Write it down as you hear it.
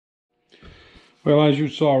Well, as you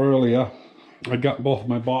saw earlier, I got both of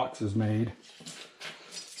my boxes made.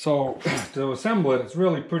 So to assemble it, it's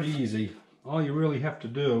really pretty easy. All you really have to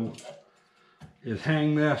do is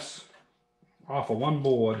hang this off of one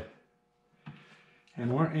board,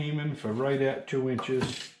 and we're aiming for right at 2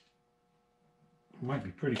 inches. Might be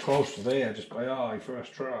pretty close to there just by eye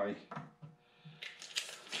first try.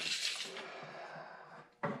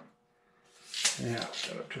 Yeah,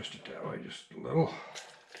 gotta twist it that way just a little.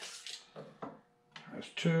 That's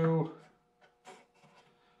 2.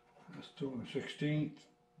 That's 2 1/16.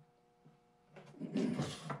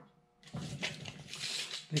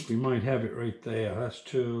 I think we might have it right there. That's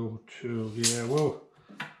 2, 2. Yeah, well,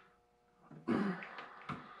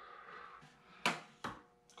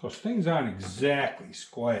 because things aren't exactly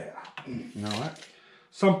square. You know,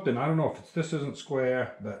 something, I don't know if this isn't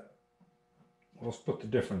square, but we'll split the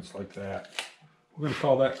difference like that. We're going to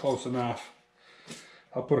call that close enough.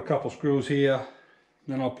 I'll put a couple screws here,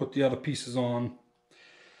 then I'll put the other pieces on,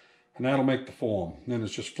 and that'll make the form. Then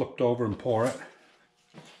it's just flipped over and pour it.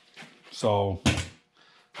 So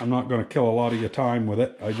I'm not going to kill a lot of your time with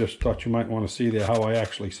it. I just thought you might want to see there how I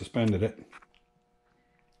actually suspended it.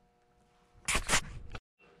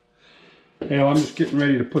 Now I'm just getting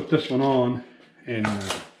ready to put this one on, and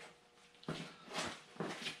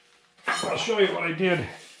I'll show you what I did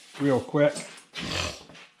real quick.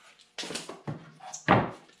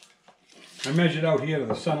 I measured out here to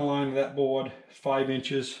the center line of that board. It's 5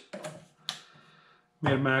 inches.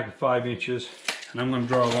 Made a mark of 5 inches, and I'm going to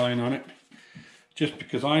draw a line on it, just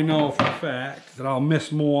because I know for a fact that I'll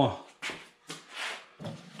miss more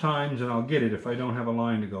times than I'll get it if I don't have a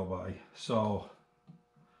line to go by. So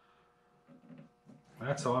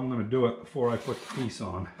that's how I'm going to do it before I put the piece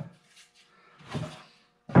on.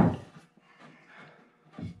 And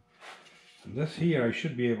this here I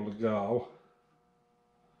should be able to go,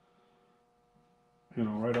 you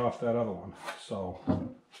know, right off that other one. So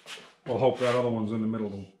we'll hope that other one's in the middle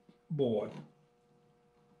of the board.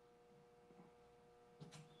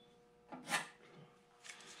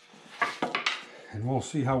 And we'll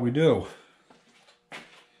see how we do.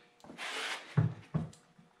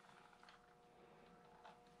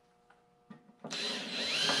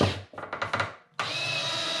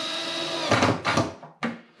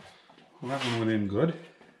 Well, that one went in good.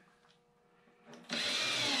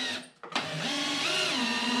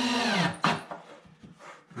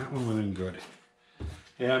 That one went in good.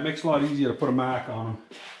 Yeah, it makes it a lot easier to put a mark on them.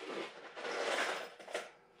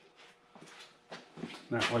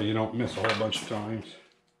 That way you don't miss a whole bunch of times.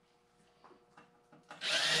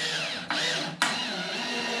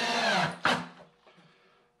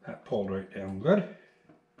 That pulled right down good.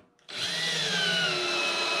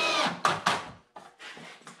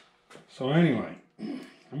 So anyway,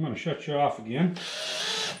 I'm going to shut you off again.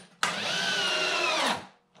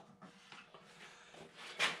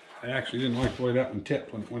 I actually didn't like the way that one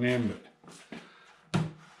tipped when it went in, but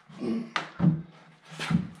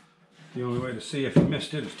the only way to see if you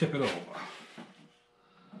missed it is tip it over.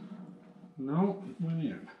 No, it went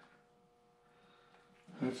in.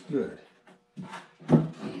 That's good.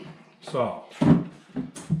 So,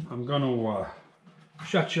 I'm going to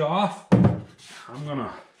shut you off. I'm going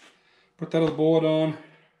to put that other board on,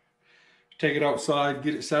 take it outside,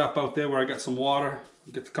 get it set up out there where I got some water,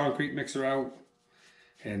 get the concrete mixer out,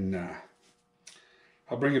 and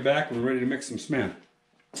I'll bring it back when we're ready to mix some cement.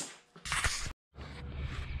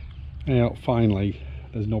 Now, finally,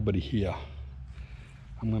 there's nobody here.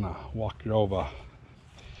 I'm gonna walk it over.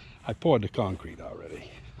 I poured the concrete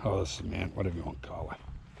already, or the cement, whatever you want to call it.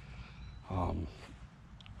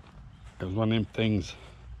 It was one of them things,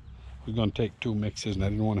 we were gonna take 2 mixes and I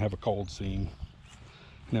didn't want to have a cold scene.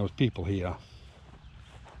 And there was people here.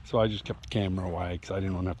 So I just kept the camera away because I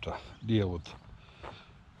didn't want to have to deal with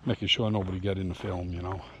making sure nobody got in the film, you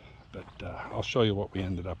know. But I'll show you what we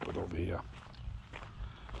ended up with over here.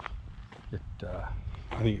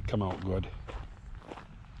 I think it come out good.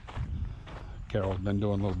 Carol's been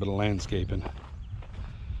doing a little bit of landscaping.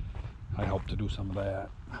 I helped to do some of that.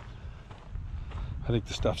 I think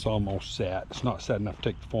the stuff's almost set. It's not set enough to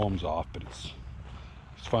take the forms off, but it's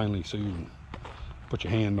finally so you can put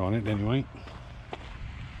your hand on it anyway.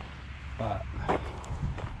 But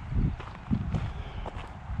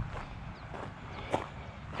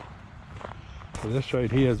so this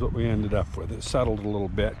right here is what we ended up with. It settled a little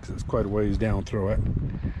bit because it's quite a ways down through it.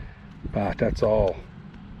 But that's all.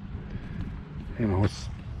 You know, it's,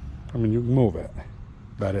 I mean, you can move it,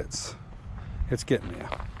 but it's getting there.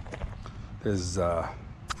 There's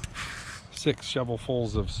 6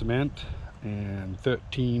 shovelfuls of cement and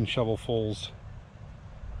 13 shovelfuls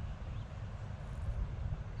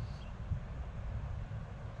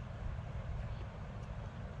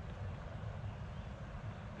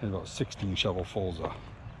There's about 16 shovelfuls of,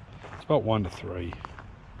 it's about 1 to 3.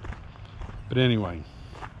 But anyway,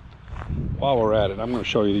 while we're at it, I'm going to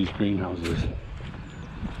show you these greenhouses.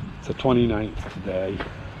 It's the 29th today.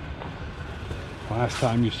 Last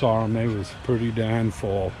time you saw them, they was pretty darn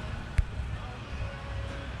full.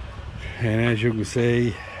 And as you can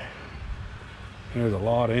see, there's a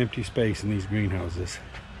lot of empty space in these greenhouses.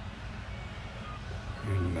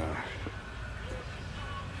 And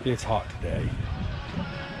it's hot today.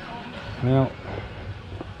 Well,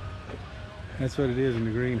 that's what it is in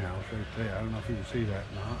the greenhouse right there. I don't know if you can see that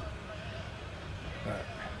or not. But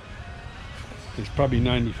it's probably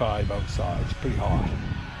 95 outside. It's pretty hot.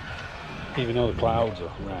 Even though the clouds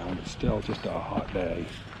are around, it's still just a hot day.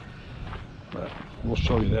 But we'll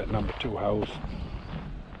show you that number 2 house.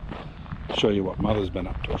 Show you what Mother's been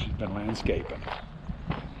up to. She's been landscaping.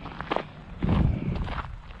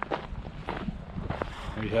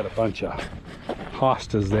 We had a bunch of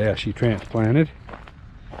hostas there she transplanted.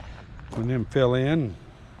 When them fill in,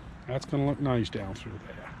 that's going to look nice down through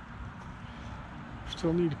there.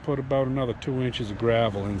 Still need to put about another 2 inches of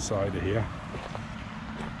gravel inside of here.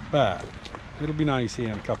 But it'll be nice here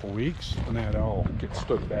in a couple weeks when that all gets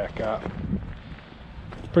stood back up.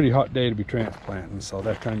 It's a pretty hot day to be transplanting, so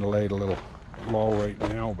that kind of laid a little low right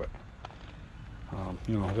now, but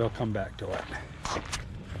you know, they'll come back to it.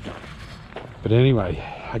 But anyway,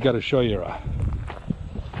 I got to show you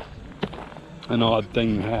an odd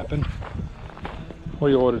thing that happened.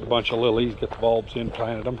 We ordered a bunch of lilies, got the bulbs in,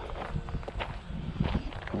 planted them.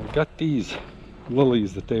 And we got these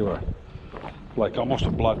lilies that they were like almost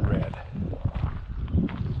a blood red.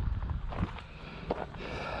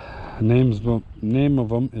 The name of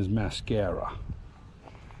them is Mascara.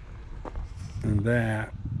 And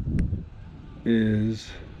that is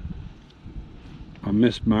a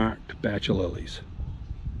mismarked batch of lilies.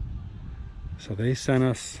 So they sent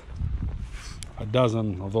us a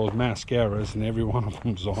dozen of those mascaras, and every one of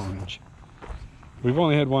them's orange. We've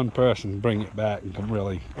only had one person bring it back and come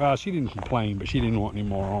really, well, she didn't complain, but she didn't want any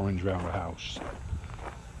more orange around her house.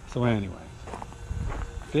 So anyway,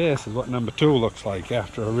 this is what number 2 looks like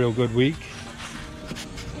after a real good week.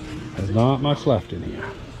 There's not much left in here.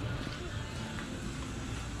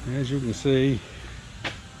 As you can see,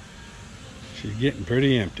 she's getting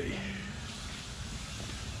pretty empty.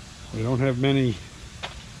 We don't have many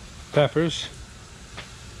peppers,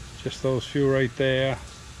 just those few right there,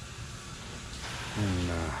 and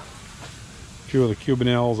a few of the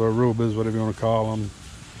Cubanelles or rubas, whatever you want to call them.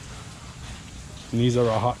 And these are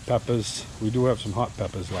our hot peppers. We do have some hot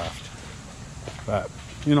peppers left, but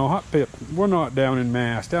you know, hot pepper, we're not down in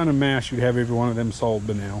Mass. Down in Mass you'd have every one of them sold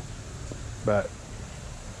by now, but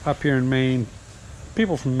up here in Maine,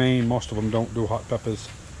 people from Maine, most of them don't do hot peppers.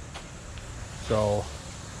 So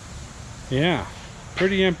yeah,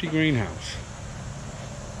 pretty empty greenhouse.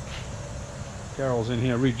 Carol's in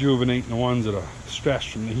here rejuvenating the ones that are stressed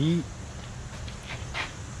from the heat.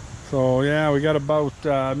 So yeah, we got about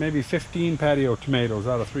maybe 15 patio tomatoes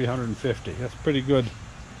out of 350. That's pretty good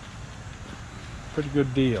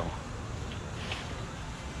deal.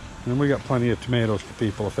 And we got plenty of tomatoes for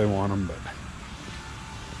people if they want them. But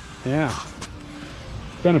yeah,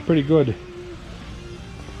 it's been a pretty good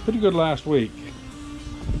last week.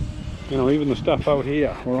 You know, even the stuff out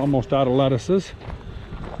here, we're almost out of lettuces.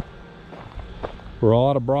 We're all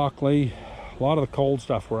out of broccoli. A lot of the cold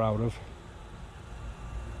stuff we're out of.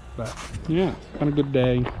 But yeah, it's been a good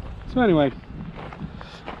day. So anyway,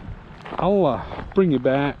 I'll bring you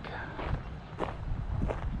back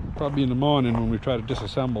probably in the morning when we try to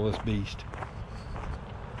disassemble this beast.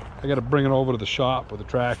 I got to bring it over to the shop with a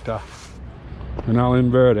tractor, and I'll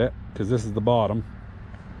invert it because this is the bottom.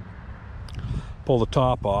 Pull the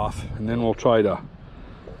top off, and then we'll try to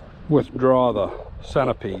withdraw the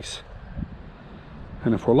centerpiece,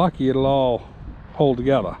 and if we're lucky it'll all hold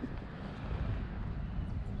together.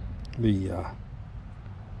 Yeah,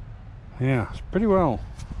 it's pretty well.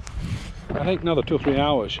 I think another 2 or 3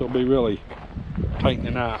 hours she'll be really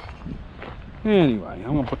tightening up. Anyway,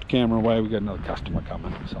 I'm gonna put the camera away. We got another customer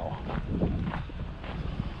coming, so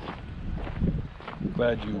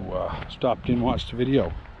glad you stopped in and watched the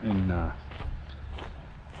video. And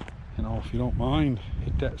you know, if you don't mind,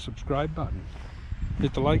 hit that subscribe button,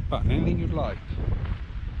 hit the like button, anything you'd like.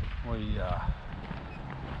 We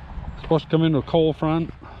supposed to come into a cold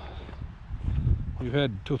front. We've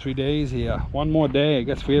had 2 or 3 days here. One more day, I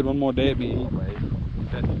guess if we had one more day it'd be a heat wave. We've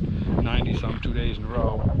had 90 some 2 days in a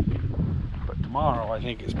row. But tomorrow I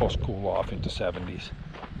think it's supposed to cool off into 70s.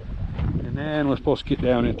 And then we're supposed to get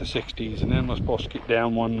down into 60s, and then we're supposed to get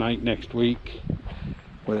down one night next week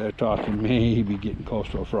where they're talking maybe getting close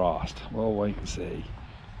to a frost. We'll wait and see.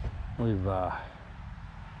 we've by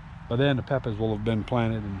then the peppers will have been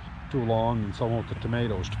planted in too long, and so won't the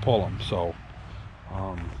tomatoes to pull them. So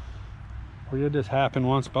we had this happen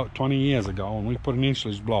once about 20 years ago, and we put an inch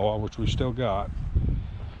blower, which we still got,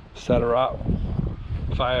 set her up,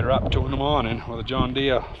 fired her up 2 in the morning with a John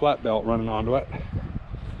Deere flat belt running onto it,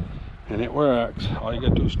 and it works. All you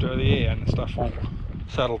gotta do is stir the air and the stuff won't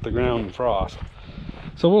settle to the ground and frost.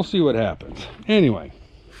 So we'll see what happens. Anyway,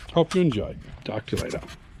 hope you enjoy. Talk to you later.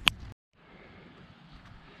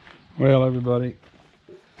 Well, everybody,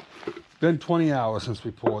 been 20 hours since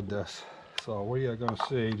we poured this, so we are going to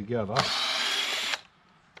see together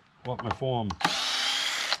what my form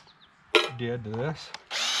did to this.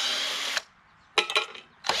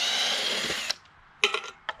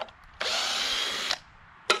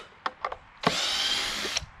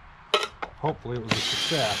 Hopefully it was a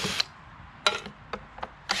success.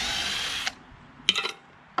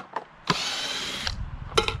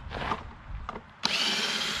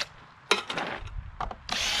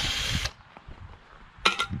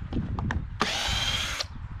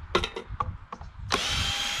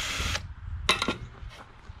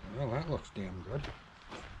 Well, that looks damn good.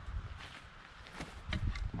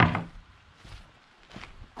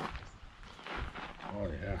 Oh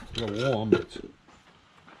yeah, a little warm, but it's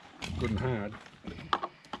good and hard.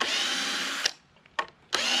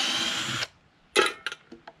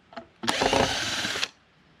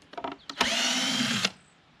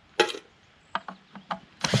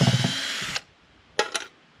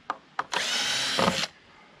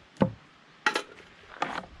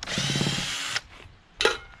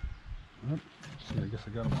 I guess I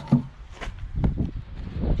got them all.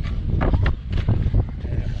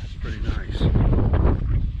 Yeah, that's pretty nice.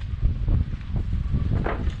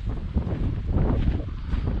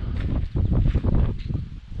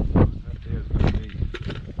 That there's going to be,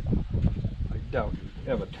 I doubt you'd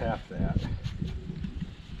ever tap that.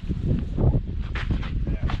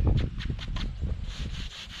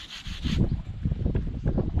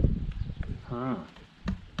 Huh.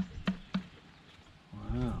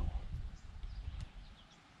 Wow.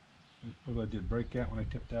 What I did, break that when I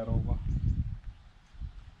tipped that over.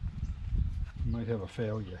 Might have a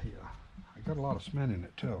failure here. I got a lot of cement in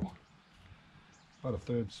it too. About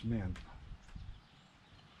 1/3 cement.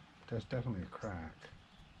 That's definitely a crack.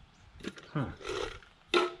 Huh.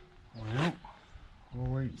 Well,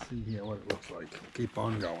 we'll wait and see here what it looks like. Keep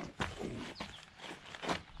on going.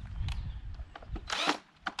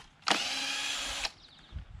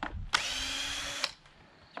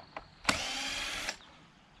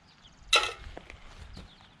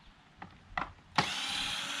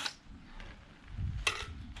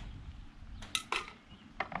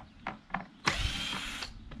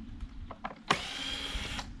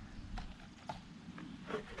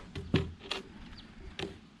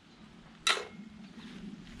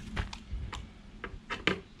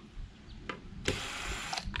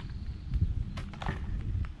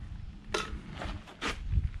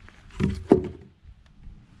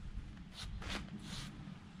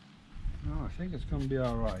 I think it's going to be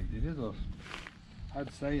all right. It is a,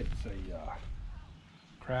 I'd say it's a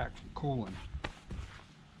crack from cooling,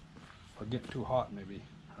 or getting too hot maybe.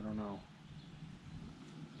 I don't know.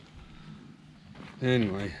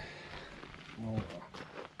 Anyway, we'll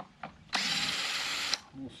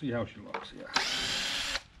see how she looks here.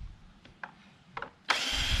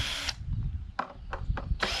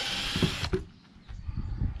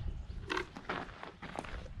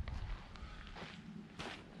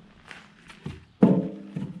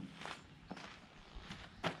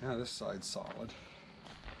 Now this side's solid.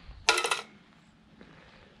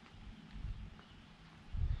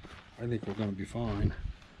 I think we're going to be fine.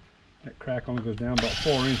 That crack only goes down about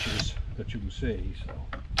 4 inches that you can see, so.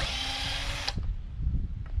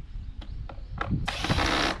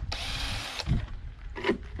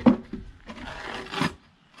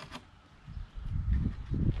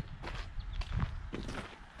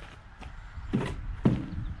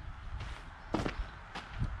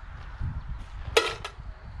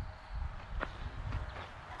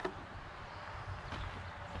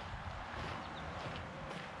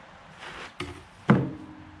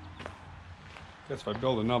 I guess if I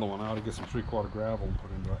build another one, I ought to get some 3/4 gravel and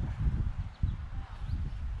put into it.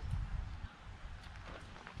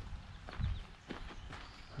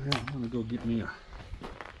 Yeah, I'm gonna go get me a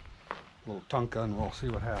little Tonka and we'll see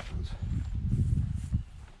what happens.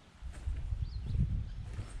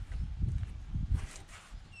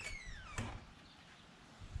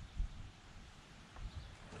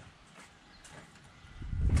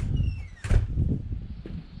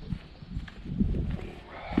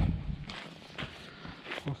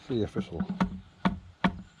 We'll see if this will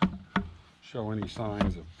show any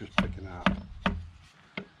signs of just picking up.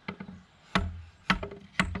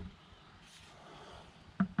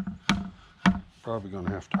 Probably gonna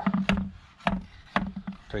have to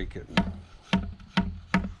take it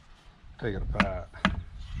apart.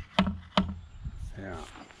 Yeah,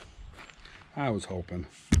 I was hoping.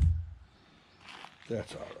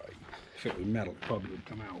 That's all right. If it was metal, it probably would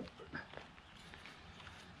come out.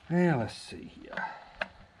 Yeah, let's see here.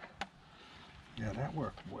 Yeah, that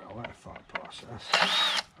worked well, that thought process.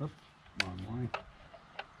 Oop, wrong way.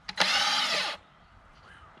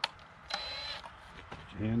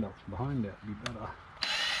 Put your hand up from behind that, be better.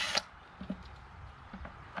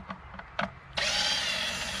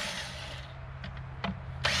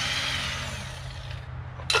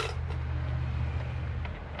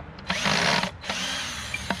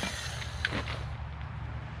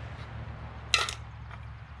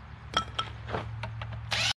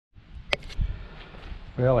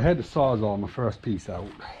 Well, I had the Sawzall my first piece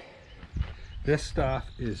out. This stuff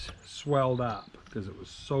is swelled up because it was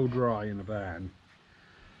so dry in the van.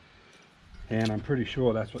 And I'm pretty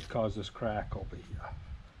sure that's what caused this crack over here.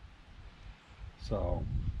 So,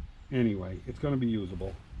 anyway, it's going to be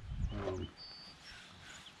usable. It's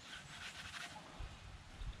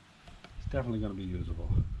definitely going to be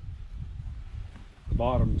usable. The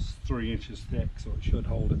bottom's 3 inches thick, so it should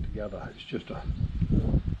hold it together. It's just a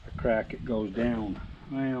crack. It goes down.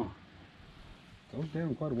 Well, it goes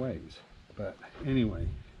down quite a ways, but anyway,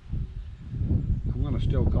 I'm going to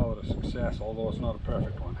still call it a success, although it's not a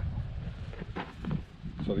perfect one.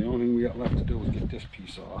 So the only thing we got left to do is get this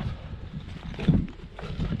piece off,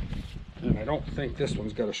 and I don't think this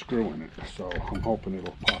one's got a screw in it, so I'm hoping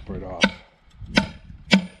it'll pop right off. But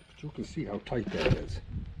you can see how tight that is.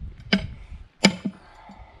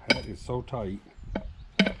 That is so tight.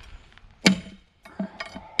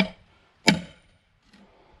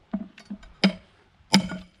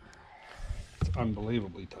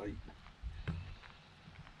 Unbelievably tight.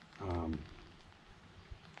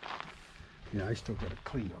 Yeah, I still got a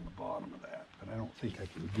cleat on the bottom of that, but I don't think I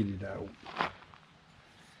can get it out.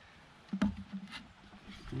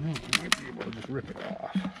 Well, I might be able to just rip it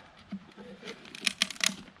off.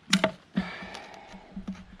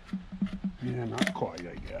 Yeah, not quite,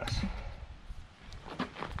 I guess.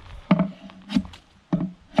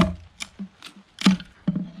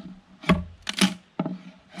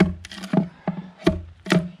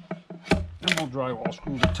 Drywall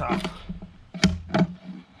screw the top.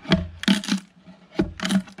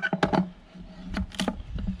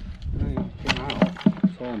 It came out.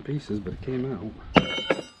 It's all in pieces, but it came out.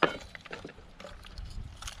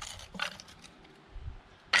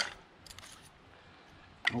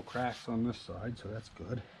 No cracks on this side, so that's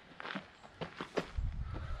good.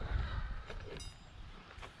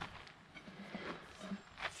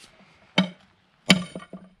 I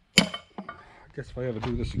guess if I ever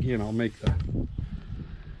do this again, I'll make the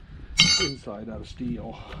inside out of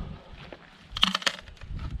steel.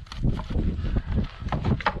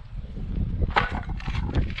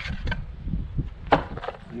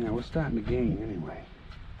 Yeah, we're starting to gain anyway.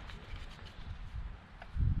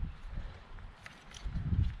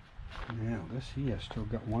 Now this here still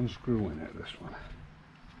got one screw in it, this one.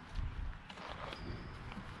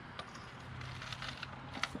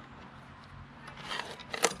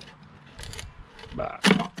 But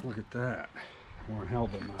look at that, it won't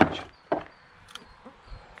help it much.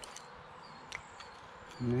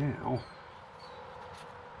 Now,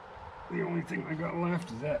 the only thing I got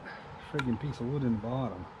left is that friggin' piece of wood in the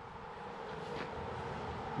bottom.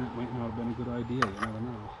 That might not have been a good idea, you never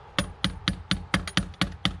know.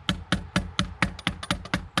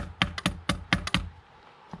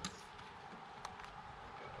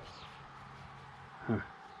 Huh.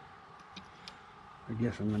 I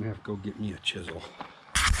guess I'm gonna have to go get me a chisel.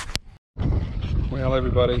 Well,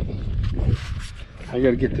 everybody, I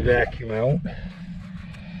gotta get the vacuum out.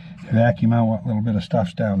 Vacuum out what little bit of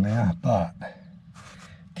stuff's down there, but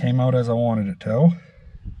came out as I wanted it to.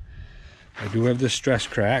 I do have this stress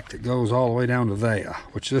crack that goes all the way down to there,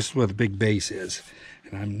 which this is where the big base is.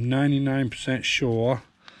 And I'm 99% sure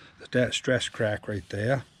that that stress crack right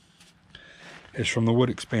there is from the wood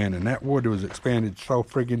expanding. That wood was expanded so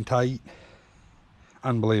friggin' tight.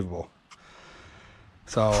 Unbelievable.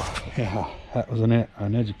 So, yeah, that was an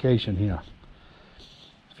education here.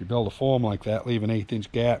 If you build a form like that, leave an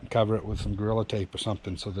 1/8" gap and cover it with some Gorilla Tape or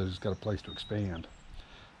something so that it's got a place to expand.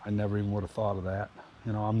 I never even would have thought of that.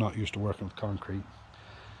 You know, I'm not used to working with concrete,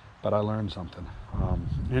 but I learned something.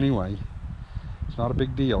 Anyway, it's not a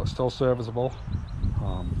big deal. It's still serviceable.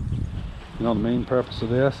 You know, the main purpose of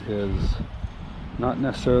this is Not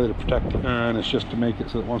necessarily to protect the urn, it's just to make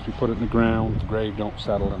it so that once we put it in the ground, the grave don't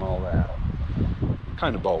settle and all that.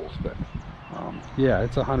 Kind of both, but yeah,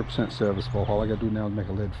 it's 100% serviceable. All I gotta do now is make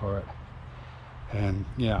a lid for it. And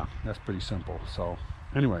yeah, that's pretty simple. So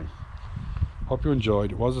anyway, hope you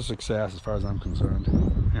enjoyed. It was a success as far as I'm concerned.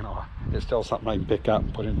 You know, it's still something I can pick up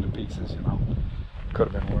and put into pieces, you know. Could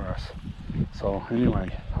have been worse. So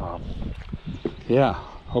anyway, yeah,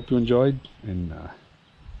 hope you enjoyed. And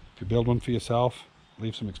if you build one for yourself,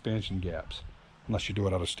 leave some expansion gaps, unless you do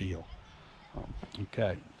it out of steel.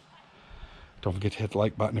 Okay. Don't forget to hit the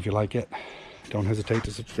like button if you like it. Don't hesitate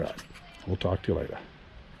to subscribe. We'll talk to you later.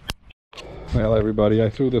 Well, everybody, I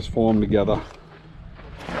threw this form together.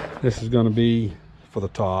 This is going to be for the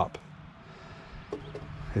top.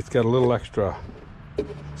 It's got a little extra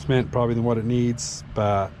cement probably than what it needs,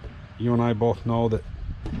 but you and I both know that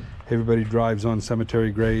everybody drives on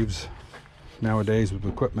cemetery graves nowadays with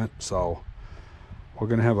equipment, so we're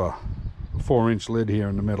going to have a 4-inch lid here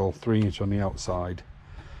in the middle, 3-inch on the outside.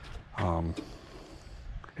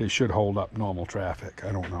 It should hold up normal traffic.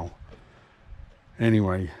 I don't know.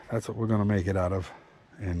 Anyway, that's what we're going to make it out of.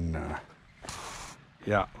 And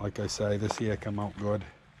yeah, like I say, this here come out good.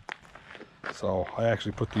 So I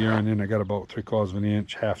actually put the urn in. I got about 3/4 of an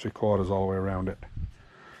inch, half 3/4 all the way around it.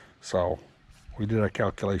 So we did our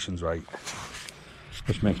calculations right,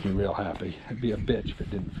 which makes me real happy. It'd be a bitch if it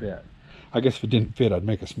didn't fit. I guess if it didn't fit, I'd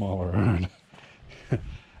make a smaller urn.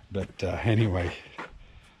 But anyway,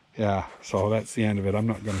 yeah, so that's the end of it. I'm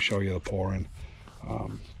not going to show you the pouring.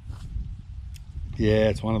 Yeah,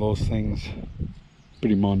 it's one of those things,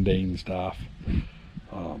 pretty mundane stuff.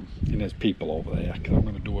 And there's people over there, because I'm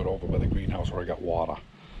going to do it over by the greenhouse where I got water.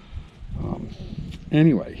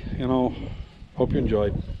 Anyway, you know, hope you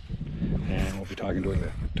enjoyed, and we'll be talking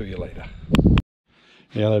to you later.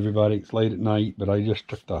 Yeah, everybody, it's late at night, but I just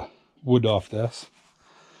took the wood off this,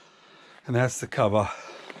 and that's the cover.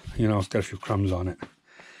 You know, it's got a few crumbs on it.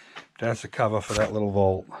 That's the cover for that little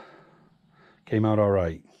vault. Came out all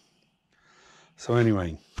right. So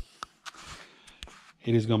anyway,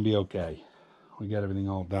 it is going to be okay. We got everything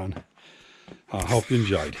all done. I hope you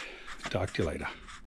enjoyed. Talk to you later.